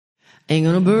Ain't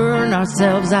gonna burn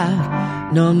ourselves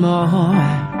out no more.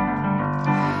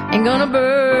 Ain't gonna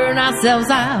burn ourselves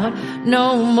out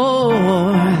no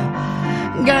more.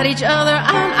 Got each other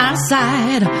on our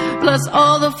side, plus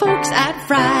all the folks at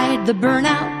Fried, the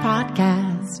Burnout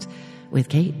Podcast with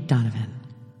Kate Donovan.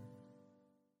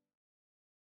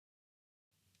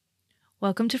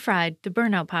 Welcome to Fried, the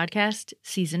Burnout Podcast,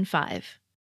 Season 5.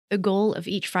 The goal of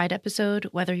each Fried episode,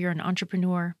 whether you're an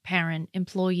entrepreneur, parent,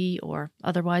 employee, or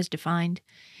otherwise defined,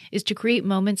 is to create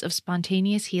moments of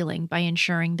spontaneous healing by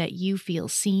ensuring that you feel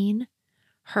seen,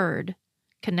 heard,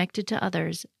 connected to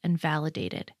others, and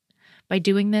validated. By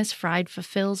doing this, Fried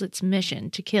fulfills its mission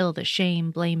to kill the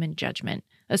shame, blame, and judgment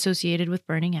associated with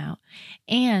burning out,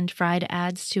 and Fried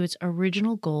adds to its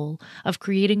original goal of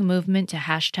creating a movement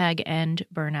to #end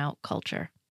burnout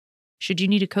culture. Should you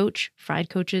need a coach, Fried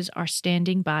coaches are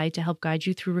standing by to help guide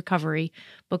you through recovery.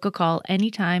 Book a call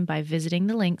anytime by visiting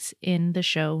the links in the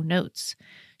show notes.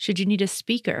 Should you need a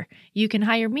speaker, you can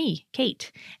hire me,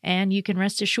 Kate, and you can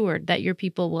rest assured that your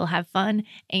people will have fun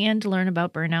and learn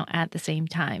about burnout at the same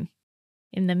time.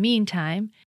 In the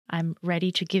meantime, I'm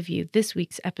ready to give you this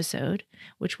week's episode,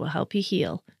 which will help you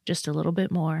heal just a little bit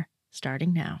more,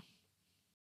 starting now.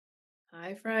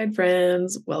 Hi, Fried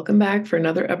friends. Welcome back for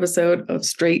another episode of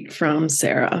Straight from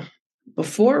Sarah.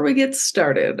 Before we get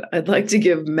started, I'd like to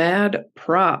give mad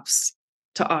props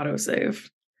to autosave.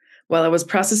 While I was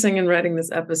processing and writing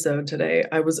this episode today,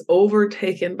 I was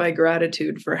overtaken by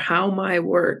gratitude for how my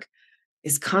work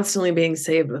is constantly being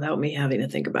saved without me having to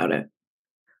think about it.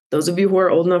 Those of you who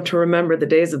are old enough to remember the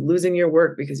days of losing your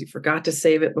work because you forgot to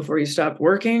save it before you stopped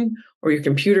working or your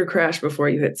computer crashed before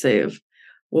you hit save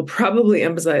will probably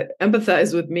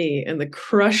empathize with me and the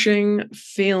crushing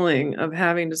feeling of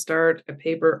having to start a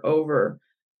paper over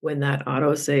when that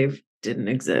autosave didn't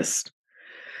exist.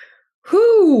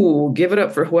 Whew, give it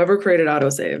up for whoever created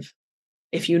autosave.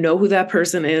 If you know who that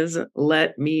person is,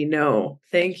 let me know.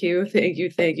 Thank you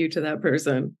to that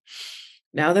person.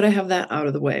 Now that I have that out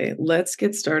of the way, let's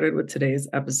get started with today's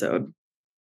episode.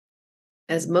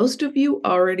 As most of you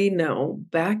already know,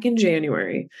 back in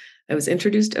January, I was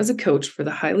introduced as a coach for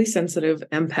the highly sensitive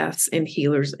empaths and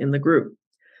healers in the group.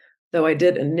 Though I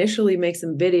did initially make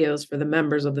some videos for the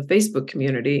members of the Facebook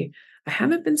community, I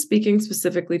haven't been speaking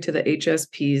specifically to the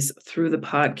HSPs through the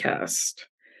podcast.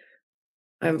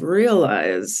 I've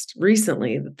realized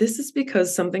recently that this is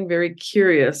because something very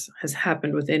curious has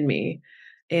happened within me,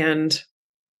 and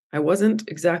I wasn't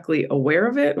exactly aware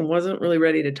of it and wasn't really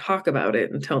ready to talk about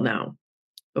it until now.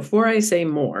 Before I say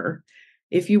more,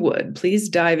 if you would, please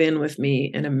dive in with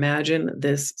me and imagine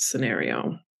this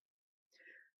scenario.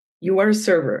 You are a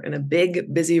server in a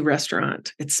big, busy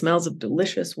restaurant. It smells of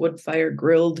delicious wood-fire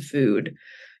grilled food.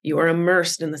 You are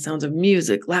immersed in the sounds of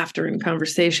music, laughter, and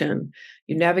conversation.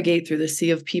 You navigate through the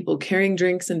sea of people carrying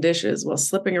drinks and dishes while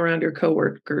slipping around your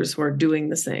coworkers who are doing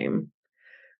the same.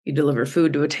 You deliver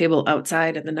food to a table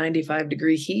outside in the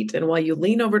 95-degree heat, and while you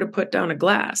lean over to put down a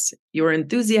glass, you are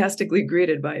enthusiastically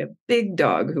greeted by a big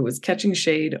dog who is catching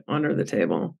shade under the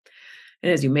table.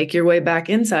 And as you make your way back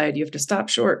inside, you have to stop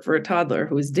short for a toddler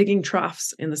who is digging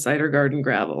troughs in the cider garden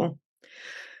gravel.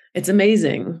 It's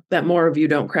amazing that more of you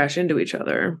don't crash into each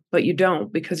other, but you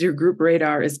don't because your group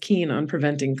radar is keen on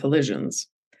preventing collisions.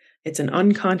 It's an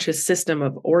unconscious system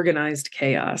of organized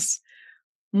chaos.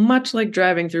 Much like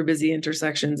driving through busy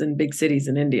intersections in big cities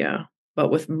in India, but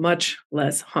with much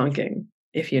less honking.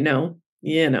 If you know,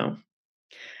 you know.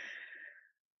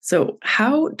 So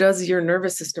how does your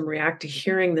nervous system react to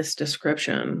hearing this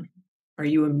description? Are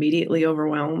you immediately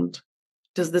overwhelmed?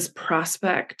 Does this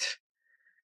prospect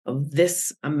of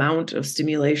this amount of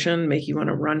stimulation make you want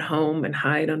to run home and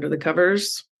hide under the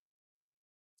covers?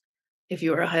 If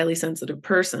you are a highly sensitive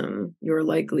person, you're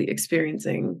likely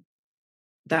experiencing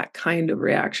that kind of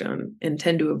reaction and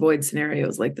tend to avoid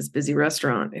scenarios like this busy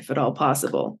restaurant, if at all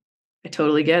possible. I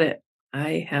totally get it.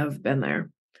 I have been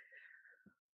there.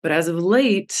 But as of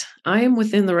late, I am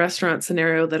within the restaurant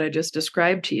scenario that I just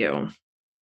described to you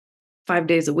 5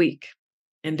 days a week.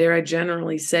 And dare I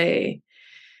generally say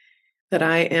that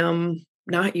I am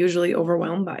not usually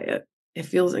overwhelmed by it. It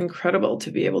feels incredible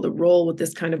to be able to roll with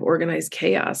this kind of organized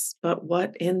chaos. But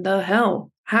what in the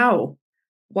hell? How?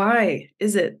 Why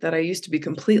is it that I used to be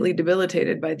completely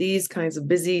debilitated by these kinds of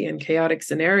busy and chaotic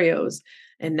scenarios,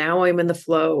 and now I'm in the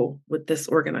flow with this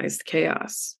organized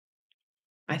chaos?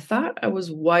 I thought I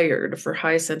was wired for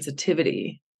high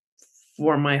sensitivity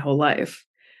for my whole life,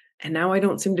 and now I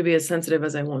don't seem to be as sensitive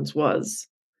as I once was.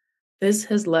 This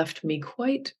has left me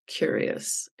quite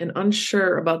curious and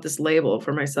unsure about this label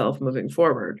for myself moving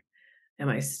forward. Am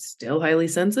I still highly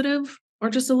sensitive or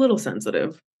just a little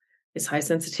sensitive? Is high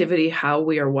sensitivity how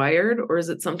we are wired, or is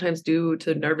it sometimes due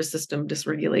to nervous system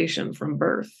dysregulation from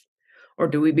birth? Or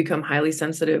do we become highly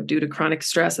sensitive due to chronic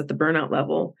stress at the burnout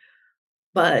level,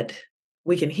 but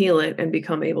we can heal it and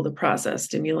become able to process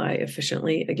stimuli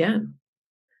efficiently again?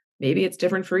 Maybe it's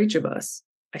different for each of us.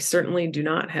 I certainly do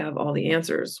not have all the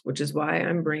answers, which is why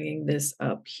I'm bringing this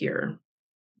up here.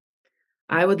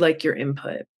 I would like your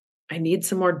input. I need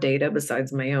some more data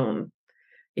besides my own.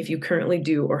 If you currently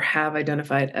do or have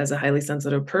identified as a highly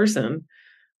sensitive person,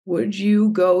 would you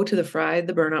go to the Fried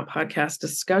the Burnout podcast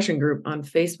discussion group on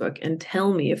Facebook and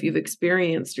tell me if you've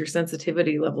experienced your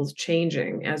sensitivity levels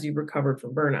changing as you recovered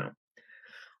from burnout?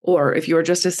 Or if you're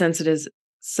just as sensitive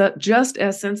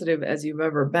as you've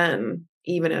ever been,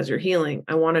 even as you're healing,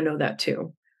 I want to know that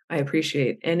too. I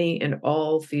appreciate any and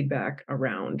all feedback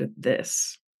around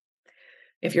this.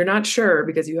 If you're not sure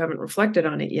because you haven't reflected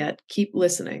on it yet, keep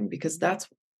listening, because that's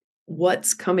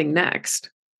what's coming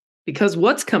next. Because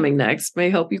what's coming next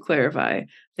may help you clarify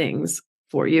things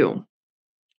for you.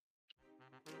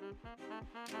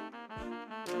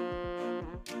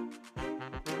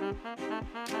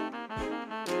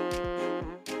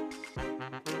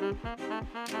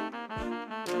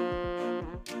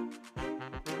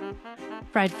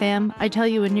 Fried fam, I tell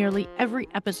you in nearly every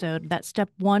episode that step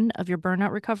one of your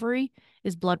burnout recovery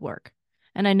is blood work.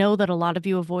 And I know that a lot of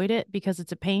you avoid it because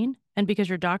it's a pain and because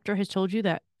your doctor has told you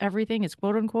that everything is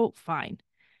quote unquote fine.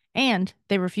 And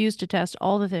they refuse to test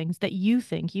all the things that you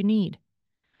think you need.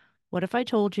 What if I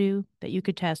told you that you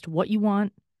could test what you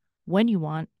want, when you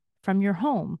want, from your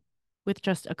home with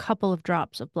just a couple of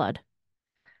drops of blood?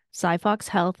 Cyfox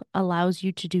Health allows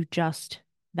you to do just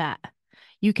that.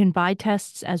 You can buy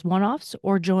tests as one-offs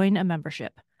or join a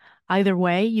membership. Either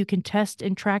way, you can test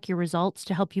and track your results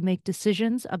to help you make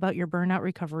decisions about your burnout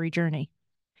recovery journey.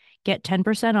 Get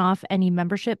 10% off any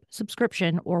membership,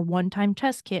 subscription, or one-time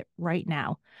test kit right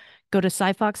now. Go to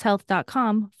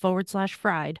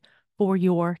cyfoxhealth.com/fried for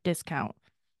your discount.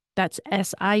 That's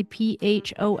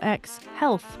SIPHOX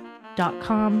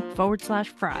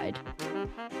health.com/fried.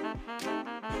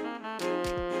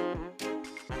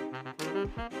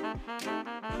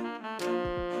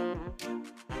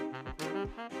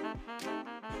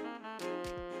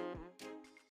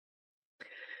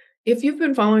 If you've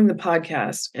been following the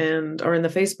podcast and are in the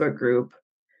Facebook group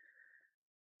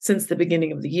since the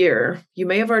beginning of the year, you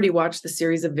may have already watched the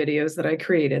series of videos that I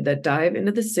created that dive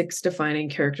into the 6 defining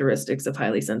characteristics of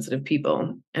highly sensitive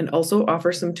people and also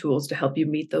offer some tools to help you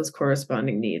meet those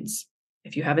corresponding needs.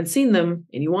 If you haven't seen them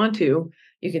and you want to,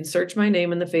 you can search my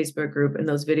name in the Facebook group and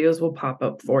those videos will pop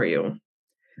up for you.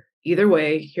 Either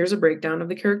way, here's a breakdown of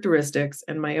the characteristics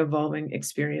and my evolving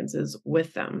experiences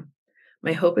with them.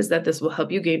 My hope is that this will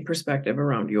help you gain perspective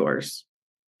around yours.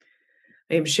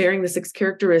 I am sharing the 6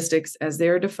 characteristics as they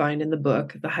are defined in the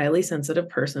book, The Highly Sensitive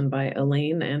Person by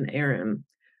Elaine and Aaron,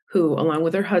 who, along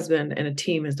with her husband and a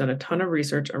team, has done a ton of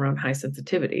research around high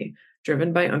sensitivity,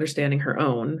 driven by understanding her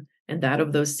own and that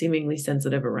of those seemingly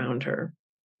sensitive around her.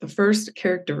 The first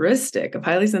characteristic of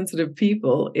highly sensitive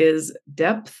people is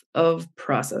depth of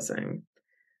processing.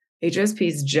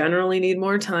 HSPs generally need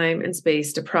more time and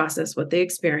space to process what they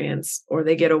experience, or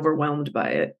they get overwhelmed by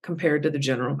it compared to the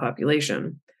general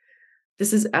population.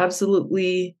 This is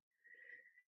absolutely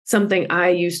something I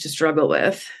used to struggle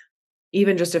with,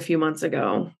 even just a few months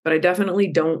ago, but I definitely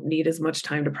don't need as much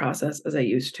time to process as I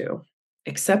used to,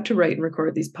 except to write and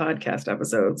record these podcast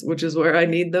episodes, which is where I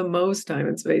need the most time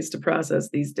and space to process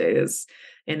these days,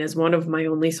 and is one of my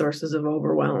only sources of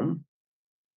overwhelm.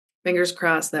 Fingers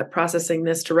crossed that processing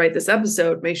this to write this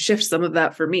episode may shift some of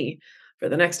that for me for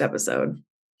the next episode.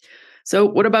 So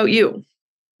what about you?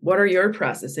 What are your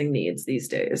processing needs these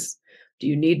days? Do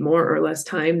you need more or less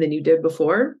time than you did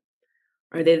before?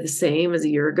 Are they the same as a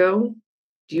year ago?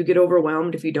 Do you get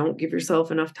overwhelmed if you don't give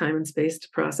yourself enough time and space to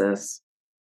process?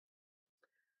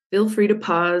 Feel free to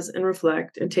pause and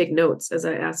reflect and take notes as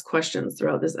I ask questions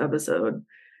throughout this episode,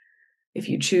 if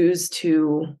you choose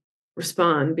to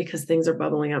respond because things are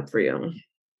bubbling up for you.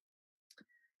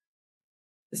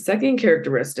 The second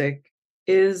characteristic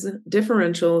is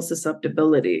differential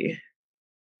susceptibility.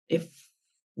 If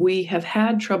we have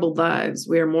had troubled lives,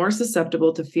 we are more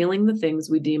susceptible to feeling the things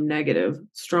we deem negative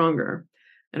stronger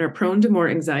and are prone to more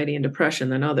anxiety and depression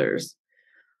than others.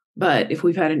 But if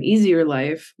we've had an easier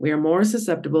life, we are more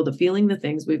susceptible to feeling the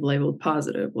things we've labeled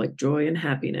positive, like joy and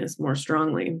happiness, more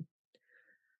strongly.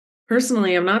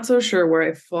 Personally, I'm not so sure where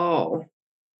I fall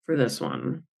for this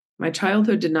one. My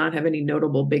childhood did not have any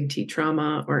notable big T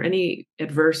trauma or any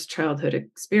adverse childhood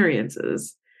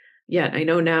experiences. Yet I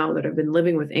know now that I've been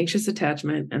living with anxious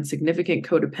attachment and significant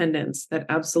codependence that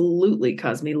absolutely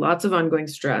caused me lots of ongoing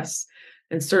stress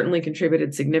and certainly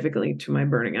contributed significantly to my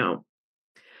burning out.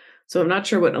 So I'm not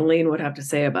sure what Elaine would have to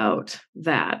say about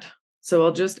that. So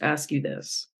I'll just ask you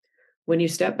this. When you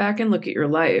step back and look at your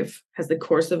life, has the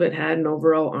course of it had an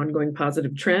overall ongoing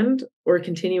positive trend or a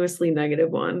continuously negative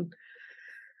one?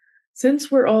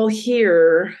 Since we're all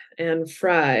here and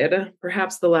fried,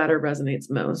 perhaps the latter resonates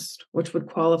most, which would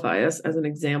qualify us as an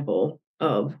example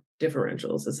of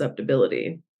differential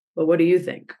susceptibility. But what do you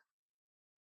think?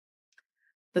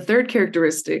 The third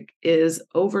characteristic is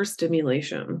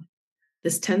overstimulation.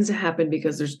 This tends to happen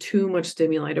because there's too much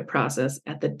stimuli to process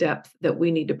at the depth that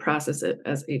we need to process it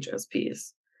as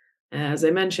HSPs. As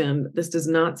I mentioned, this does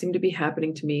not seem to be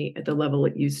happening to me at the level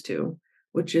it used to,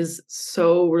 which is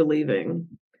so relieving.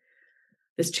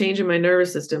 This change in my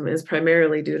nervous system is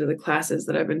primarily due to the classes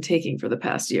that I've been taking for the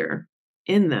past year.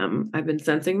 In them, I've been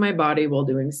sensing my body while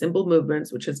doing simple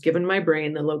movements, which has given my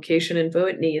brain the location info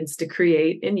it needs to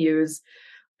create and use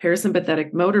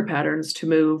parasympathetic motor patterns to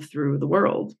move through the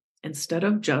world, instead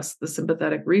of just the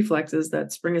sympathetic reflexes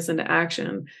that spring us into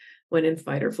action when in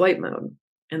fight or flight mode.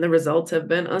 And the results have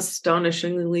been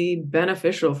astonishingly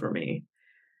beneficial for me.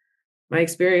 My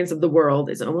experience of the world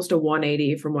is almost a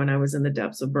 180 from when I was in the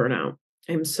depths of burnout.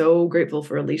 I'm so grateful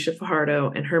for Alicia Fajardo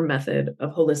and her method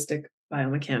of holistic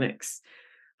biomechanics.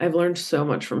 I've learned so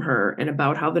much from her and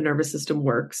about how the nervous system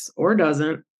works or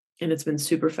doesn't, and it's been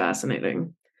super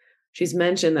fascinating. She's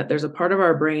mentioned that there's a part of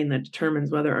our brain that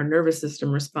determines whether our nervous system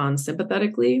responds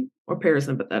sympathetically or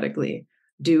parasympathetically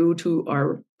due to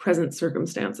our present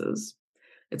circumstances.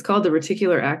 It's called the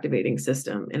reticular activating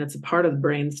system, and it's a part of the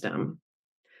brainstem.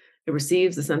 It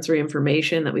receives the sensory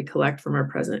information that we collect from our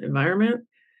present environment,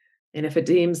 and if it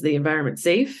deems the environment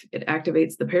safe, it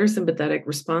activates the parasympathetic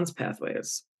response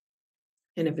pathways.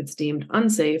 And if it's deemed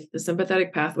unsafe, the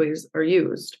sympathetic pathways are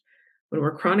used. When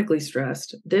we're chronically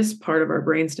stressed, this part of our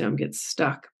brainstem gets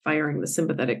stuck firing the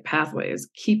sympathetic pathways,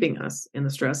 keeping us in the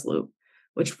stress loop,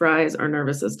 which fries our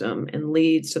nervous system and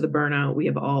leads to the burnout we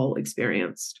have all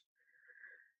experienced.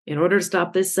 In order to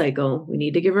stop this cycle, we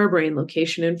need to give our brain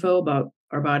location info about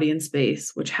our body in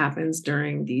space, which happens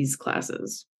during these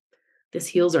classes. This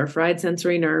heals our fried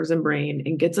sensory nerves and brain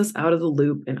and gets us out of the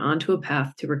loop and onto a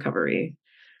path to recovery.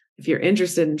 If you're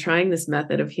interested in trying this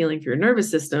method of healing for your nervous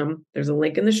system, there's a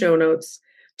link in the show notes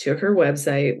to her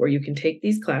website where you can take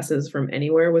these classes from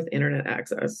anywhere with internet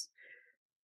access.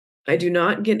 I do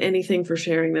not get anything for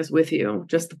sharing this with you,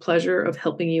 just the pleasure of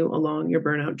helping you along your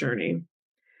burnout journey.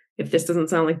 If this doesn't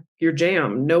sound like your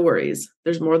jam, no worries.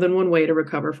 There's more than one way to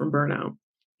recover from burnout.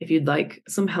 If you'd like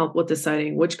some help with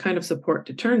deciding which kind of support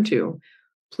to turn to,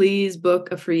 please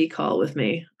book a free call with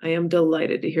me. I am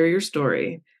delighted to hear your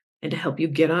story and to help you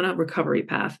get on a recovery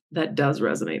path that does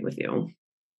resonate with you.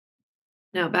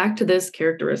 Now, back to this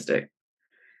characteristic.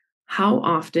 How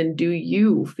often do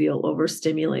you feel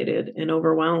overstimulated and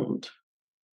overwhelmed?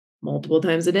 Multiple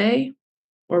times a day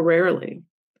or rarely?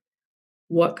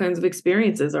 What kinds of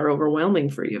experiences are overwhelming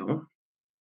for you?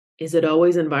 Is it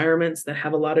always environments that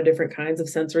have a lot of different kinds of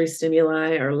sensory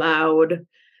stimuli, or loud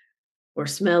or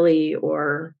smelly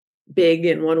or big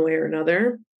in one way or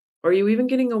another? Or are you even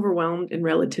getting overwhelmed in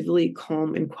relatively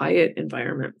calm and quiet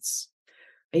environments?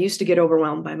 I used to get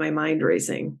overwhelmed by my mind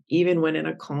racing, even when in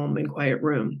a calm and quiet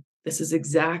room. This is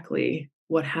exactly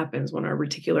what happens when our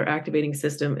reticular activating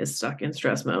system is stuck in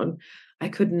stress mode. I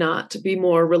could not be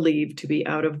more relieved to be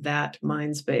out of that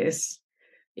mind space.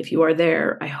 If you are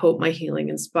there, I hope my healing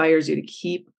inspires you to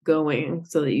keep going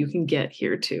so that you can get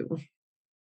here too.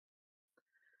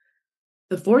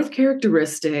 The fourth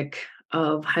characteristic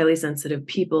of highly sensitive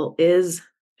people is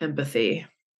empathy.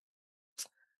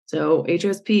 So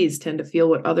HSPs tend to feel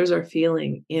what others are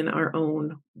feeling in our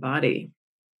own body.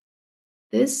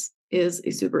 This is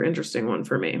a super interesting one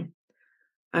for me.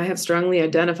 I have strongly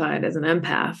identified as an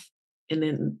empath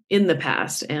in the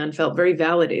past and felt very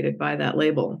validated by that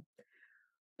label.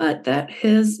 But that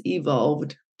has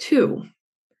evolved too.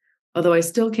 Although I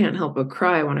still can't help but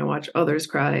cry when I watch others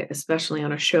cry, especially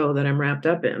on a show that I'm wrapped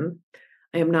up in,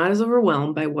 I am not as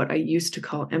overwhelmed by what I used to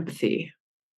call empathy,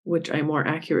 which I more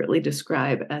accurately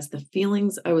describe as the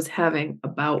feelings I was having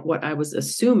about what I was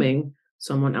assuming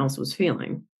someone else was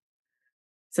feeling.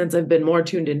 Since I've been more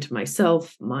tuned into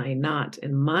myself, my not,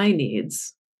 and my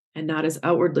needs, and not as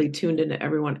outwardly tuned into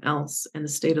everyone else and the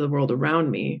state of the world around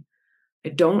me, I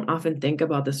don't often think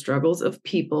about the struggles of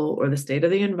people or the state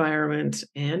of the environment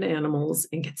and animals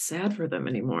and get sad for them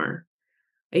anymore.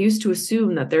 I used to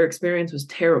assume that their experience was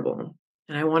terrible,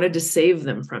 and I wanted to save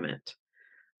them from it.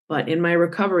 But in my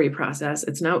recovery process,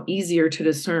 it's now easier to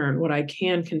discern what I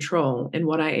can control and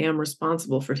what I am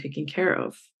responsible for taking care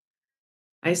of.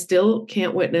 I still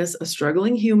can't witness a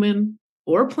struggling human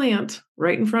or plant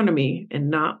right in front of me and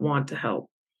not want to help.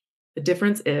 The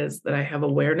difference is that I have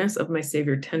awareness of my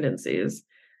savior tendencies,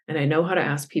 and I know how to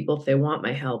ask people if they want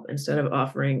my help instead of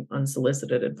offering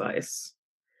unsolicited advice.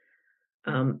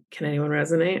 Can anyone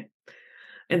resonate?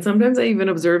 And sometimes I even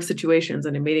observe situations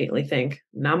and immediately think,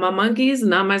 not my monkeys,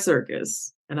 not my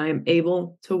circus. And I am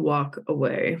able to walk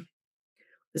away.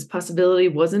 This possibility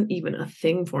wasn't even a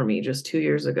thing for me just 2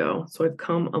 years ago. So I've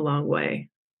come a long way.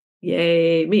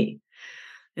 Yay, me.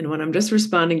 And when I'm just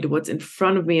responding to what's in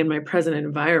front of me in my present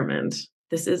environment,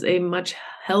 this is a much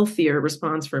healthier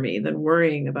response for me than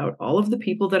worrying about all of the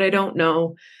people that I don't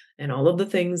know and all of the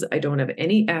things I don't have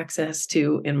any access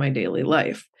to in my daily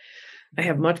life. I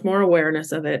have much more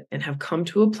awareness of it and have come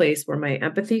to a place where my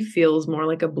empathy feels more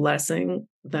like a blessing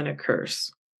than a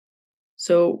curse.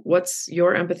 So, what's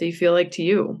your empathy feel like to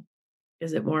you?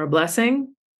 Is it more a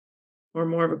blessing or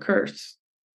more of a curse?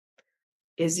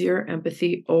 Is your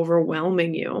empathy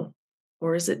overwhelming you,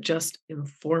 or is it just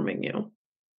informing you?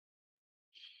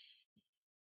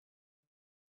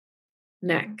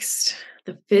 Next,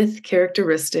 the fifth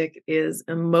characteristic is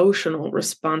emotional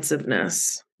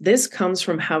responsiveness. This comes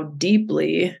from how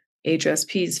deeply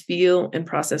HSPs feel and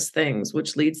process things,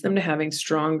 which leads them to having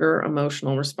stronger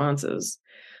emotional responses.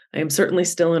 I am certainly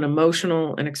still an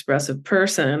emotional and expressive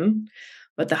person,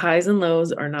 but the highs and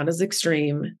lows are not as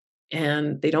extreme,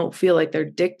 and they don't feel like they're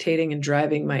dictating and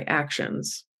driving my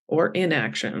actions or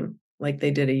inaction like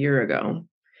they did a year ago.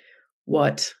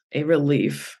 What a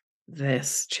relief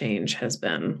this change has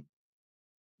been.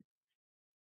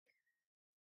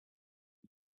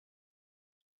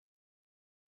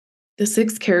 The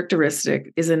sixth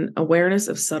characteristic is an awareness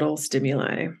of subtle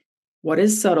stimuli. What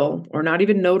is subtle or not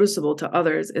even noticeable to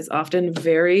others is often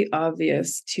very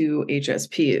obvious to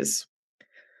HSPs.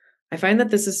 I find that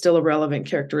this is still a relevant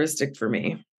characteristic for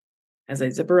me. As I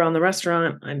zip around the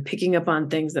restaurant, I'm picking up on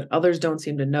things that others don't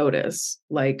seem to notice,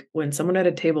 like when someone at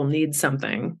a table needs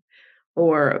something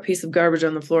or a piece of garbage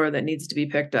on the floor that needs to be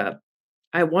picked up.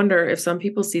 I wonder if some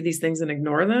people see these things and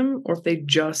ignore them, or if they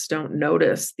just don't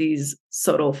notice these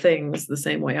subtle things the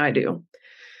same way I do.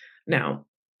 Now,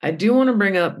 I do want to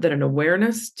bring up that an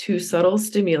awareness to subtle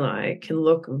stimuli can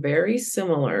look very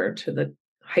similar to the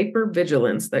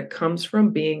hypervigilance that comes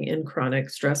from being in chronic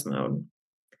stress mode.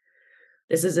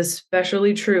 This is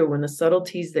especially true when the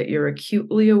subtleties that you're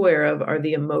acutely aware of are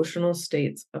the emotional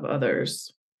states of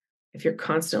others. If you're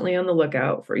constantly on the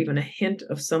lookout for even a hint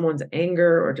of someone's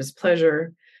anger or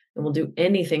displeasure and will do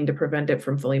anything to prevent it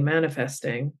from fully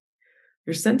manifesting,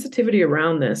 your sensitivity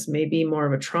around this may be more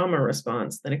of a trauma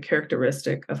response than a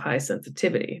characteristic of high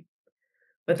sensitivity.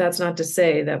 But that's not to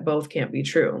say that both can't be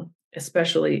true,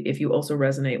 especially if you also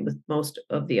resonate with most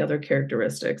of the other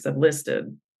characteristics I've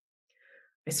listed.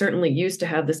 I certainly used to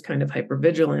have this kind of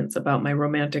hypervigilance about my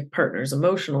romantic partner's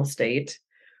emotional state,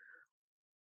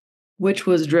 which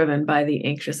was driven by the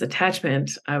anxious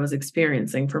attachment I was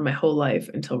experiencing for my whole life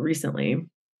until recently.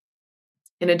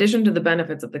 In addition to the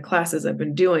benefits of the classes I've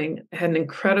been doing, I had an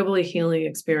incredibly healing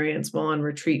experience while on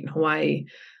retreat in Hawaii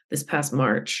this past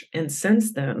March. And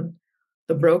since then,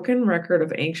 the broken record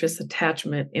of anxious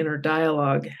attachment inner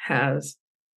dialogue has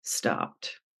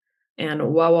stopped. And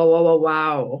wow, wow, wow, wow,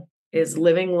 wow, is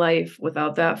living life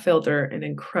without that filter an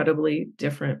incredibly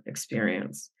different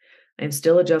experience. I'm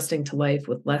still adjusting to life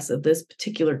with less of this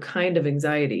particular kind of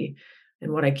anxiety.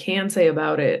 And what I can say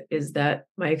about it is that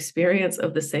my experience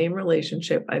of the same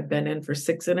relationship I've been in for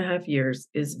 6.5 years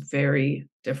is very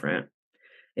different.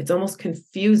 It's almost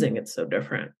confusing. It's so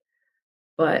different,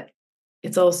 but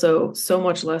it's also so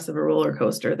much less of a roller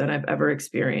coaster than I've ever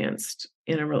experienced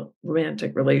in a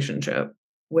romantic relationship,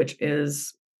 which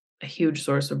is a huge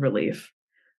source of relief.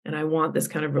 And I want this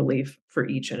kind of relief for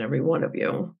each and every one of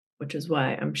you, which is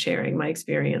why I'm sharing my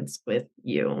experience with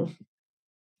you.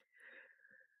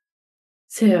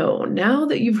 So now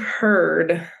that you've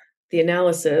heard the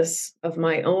analysis of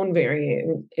my own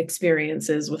varying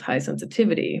experiences with high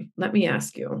sensitivity, let me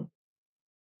ask you,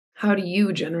 how do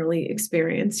you generally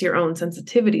experience your own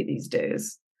sensitivity these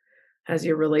days? Has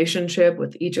your relationship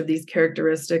with each of these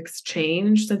characteristics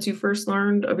changed since you first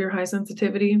learned of your high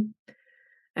sensitivity?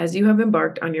 As you have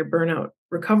embarked on your burnout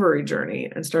recovery journey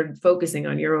and started focusing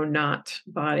on your own knot,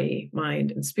 body,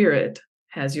 mind, and spirit,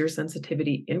 has your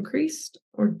sensitivity increased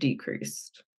or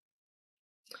decreased?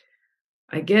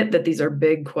 I get that these are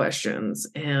big questions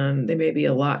and they may be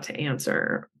a lot to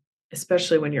answer,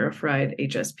 especially when you're a fried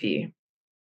HSP.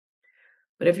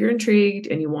 But if you're intrigued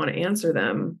and you want to answer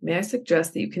them, may I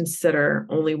suggest that you consider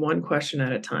only one question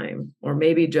at a time, or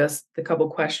maybe just a couple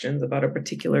questions about a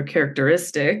particular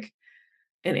characteristic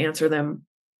and answer them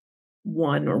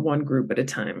one group at a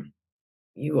time.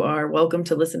 You are welcome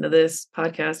to listen to this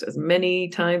podcast as many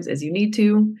times as you need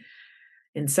to,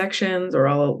 in sections or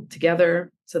all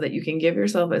together, so that you can give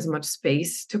yourself as much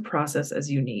space to process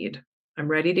as you need. I'm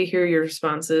ready to hear your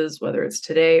responses, whether it's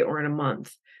today or in a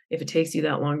month, if it takes you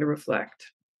that long to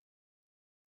reflect.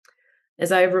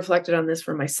 As I have reflected on this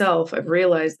for myself, I've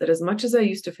realized that as much as I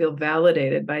used to feel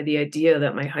validated by the idea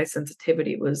that my high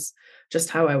sensitivity was just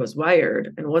how I was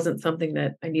wired and wasn't something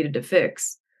that I needed to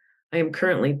fix, I am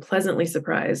currently pleasantly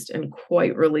surprised and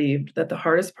quite relieved that the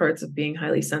hardest parts of being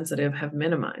highly sensitive have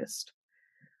minimized.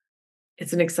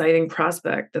 It's an exciting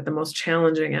prospect that the most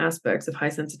challenging aspects of high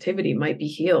sensitivity might be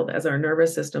healed as our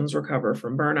nervous systems recover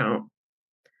from burnout.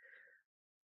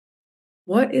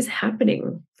 What is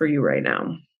happening for you right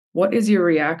now? What is your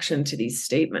reaction to these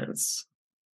statements?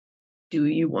 Do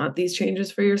you want these changes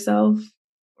for yourself,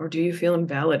 or do you feel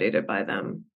invalidated by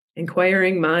them?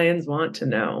 Inquiring minds want to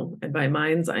know, and by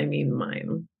minds, I mean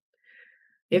mine.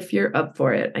 If you're up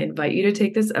for it, I invite you to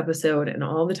take this episode and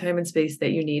all the time and space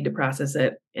that you need to process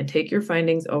it and take your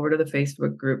findings over to the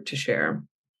Facebook group to share.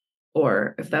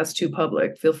 Or if that's too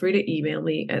public, feel free to email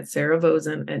me at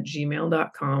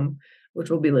sarahvosen@gmail.com, which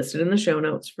will be listed in the show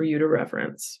notes for you to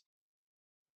reference.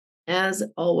 As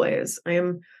always, I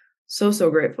am so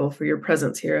grateful for your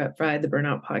presence here at Fried the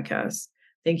Burnout podcast.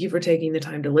 Thank you for taking the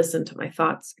time to listen to my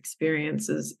thoughts,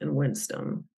 experiences, and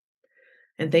wisdom.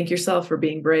 And thank yourself for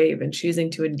being brave and choosing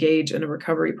to engage in a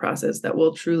recovery process that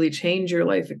will truly change your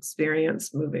life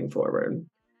experience moving forward.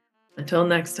 Until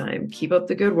next time, keep up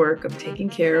the good work of taking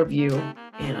care of you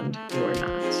and your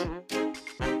not.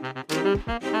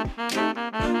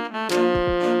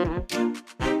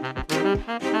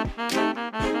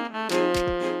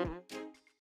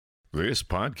 This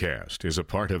podcast is a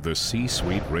part of the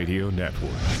C-Suite Radio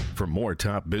Network. For more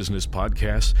top business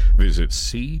podcasts, visit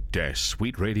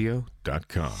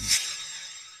c-suiteradio.com.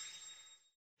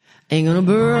 Ain't gonna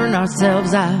burn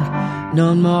ourselves out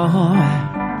no more.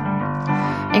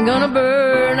 Ain't gonna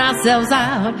burn ourselves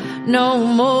out no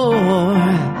more.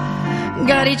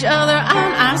 Got each other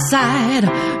on our side,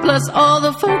 plus all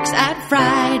the folks at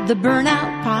Fried the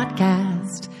Burnout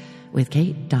podcast with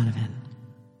Kate Donovan.